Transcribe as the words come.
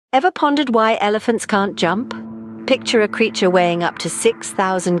Ever pondered why elephants can't jump? Picture a creature weighing up to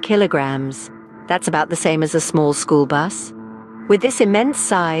 6,000 kilograms. That's about the same as a small school bus. With this immense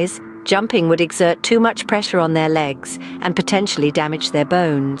size, jumping would exert too much pressure on their legs and potentially damage their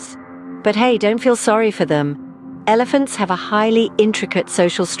bones. But hey, don't feel sorry for them. Elephants have a highly intricate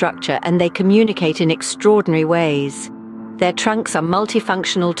social structure and they communicate in extraordinary ways. Their trunks are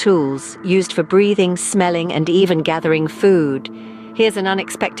multifunctional tools used for breathing, smelling, and even gathering food. Here's an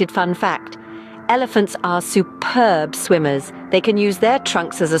unexpected fun fact. Elephants are superb swimmers. They can use their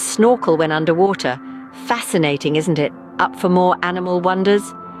trunks as a snorkel when underwater. Fascinating, isn't it? Up for more animal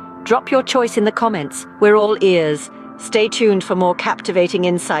wonders? Drop your choice in the comments. We're all ears. Stay tuned for more captivating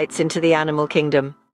insights into the animal kingdom.